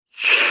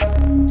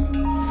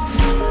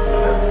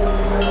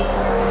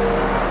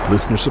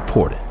Listener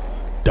supported.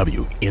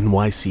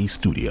 WNYC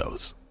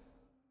Studios.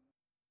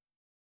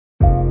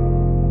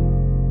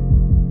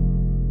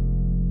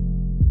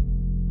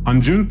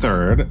 On June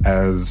 3rd,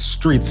 as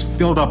streets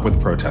filled up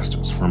with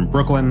protesters from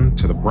Brooklyn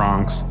to the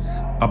Bronx,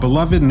 a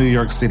beloved New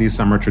York City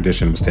summer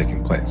tradition was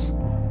taking place.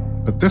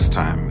 But this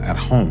time at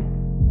home.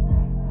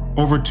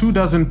 Over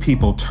 24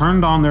 people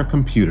turned on their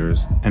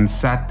computers and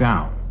sat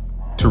down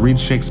to read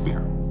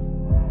Shakespeare.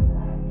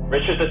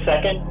 Richard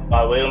II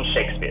by William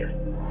Shakespeare.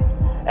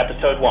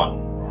 Episode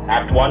 1,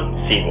 Act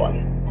 1, Scene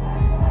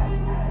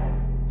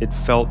 1. It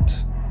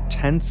felt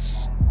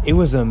tense. It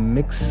was a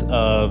mix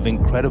of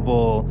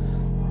incredible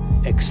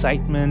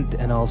excitement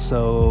and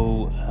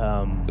also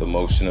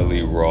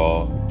emotionally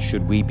raw.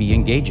 Should we be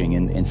engaging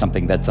in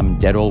something that some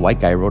dead old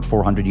white guy wrote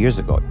 400 years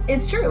ago?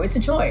 It's true. It's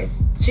a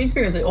choice.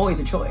 Shakespeare is always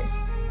a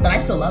choice, but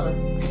I still love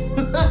it.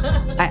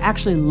 I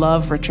actually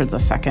love Richard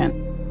II.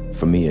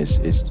 For me, it's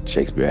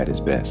Shakespeare at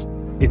his best.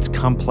 It's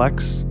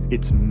complex.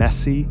 It's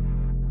messy.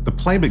 The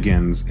play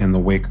begins in the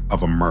wake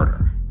of a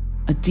murder.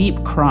 A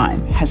deep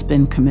crime has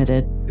been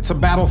committed. It's a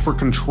battle for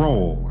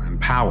control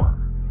and power.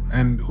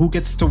 And who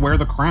gets to wear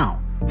the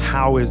crown?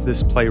 How is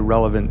this play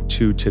relevant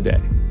to today?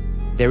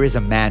 There is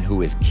a man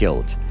who is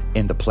killed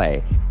in the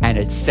play, and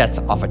it sets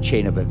off a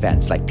chain of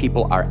events. Like,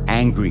 people are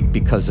angry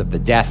because of the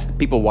death.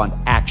 People want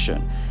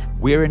action.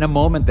 We're in a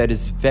moment that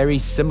is very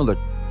similar.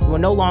 We're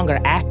no longer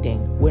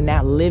acting. We're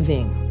now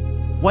living.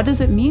 What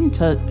does it mean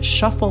to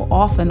shuffle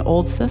off an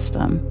old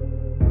system?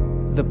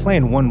 The play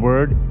in one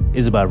word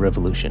is about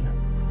revolution.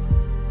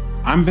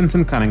 I'm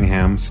Vincent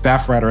Cunningham,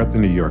 staff writer at The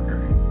New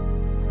Yorker.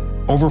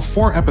 Over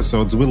 4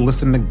 episodes, we'll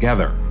listen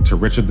together to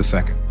Richard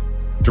II,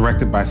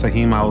 directed by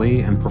Saheem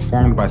Ali and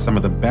performed by some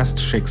of the best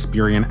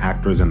Shakespearean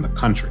actors in the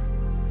country.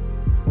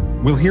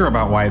 We'll hear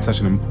about why it's such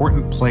an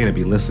important play to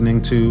be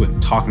listening to and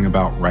talking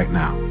about right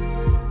now.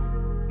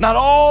 Not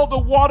all the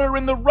water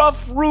in the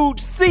rough,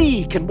 rude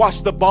sea can wash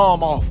the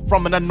balm off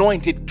from an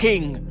anointed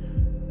king.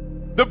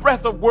 The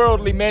breath of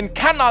worldly men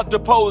cannot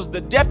depose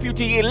the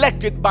deputy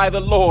elected by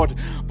the Lord.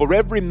 For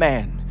every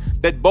man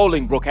that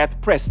Bolingbroke hath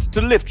pressed to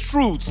lift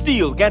shrewd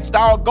steel against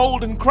our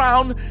golden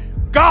crown,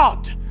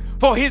 God,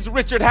 for his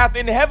Richard hath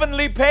in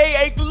heavenly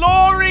pay a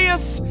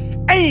glorious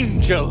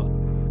angel.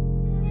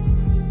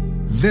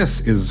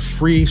 This is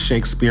Free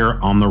Shakespeare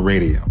on the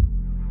Radio,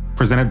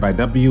 presented by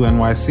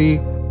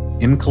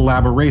WNYC in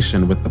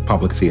collaboration with the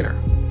Public Theater,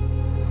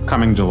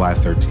 coming July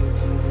 13th.